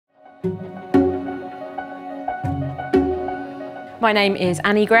My name is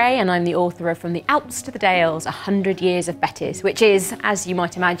Annie Gray and I'm the author of From the Alps to the Dales, 100 Years of Betty's, which is, as you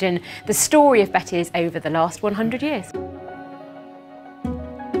might imagine, the story of Betty's over the last 100 years.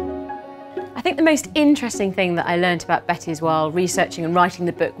 I think the most interesting thing that I learned about Betty's while researching and writing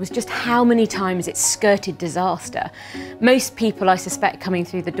the book was just how many times it's skirted disaster. Most people, I suspect, coming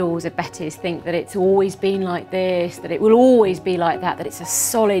through the doors of Betty's think that it's always been like this, that it will always be like that it's a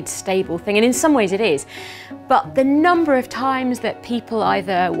solid, stable thing, and in some ways it is. But the number of times that people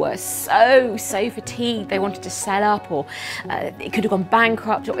either were so fatigued they wanted to sell up, or it could have gone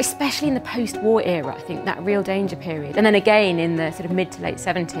bankrupt, or especially in the post-war era, I think that real danger period. And then again in the sort of mid to late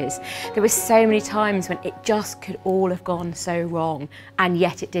 70s, there were so many times when it just could all have gone so wrong, and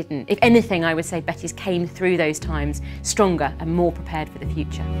yet it didn't. If anything, I would say Betty's came through those times stronger and more prepared for the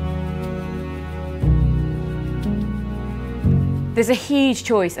future. There's a huge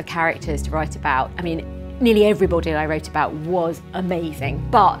choice of characters to write about. I mean, nearly everybody I wrote about was amazing,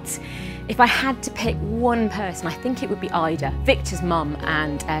 but if I had to pick one person, I think it would be Ida, Victor's mum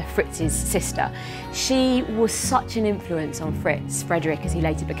and Fritz's sister. She was such an influence on Fritz, Frederick as he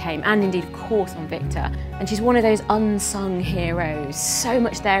later became, and indeed of course on Victor. And she's one of those unsung heroes, so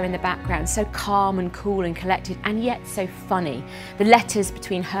much there in the background, so calm and cool and collected, and yet so funny. The letters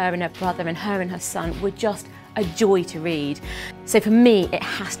between her and her brother and her and her son were just a joy to read. So for me, it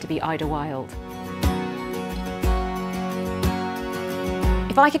has to be Ida Wilde.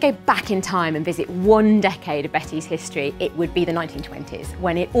 If I could go back in time and visit one decade of Betty's history, it would be the 1920s,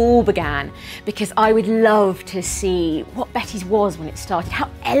 when it all began, because I would love to see what Betty's was when it started, how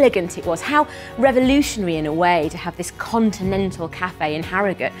elegant it was, how revolutionary in a way to have this continental cafe in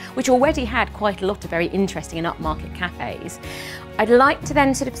Harrogate, which already had quite a lot of very interesting and upmarket cafes. I'd like to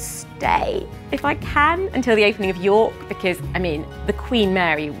then sort of stay, if I can, until the opening of York, because, I mean, the Queen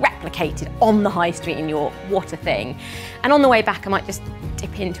Mary replicated on the high street in York, what a thing. And on the way back, I might just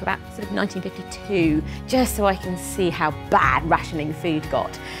dip into about sort of 1952, just so I can see how bad rationing food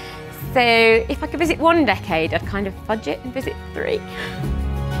got. So if I could visit one decade, I'd kind of fudge it and visit 3.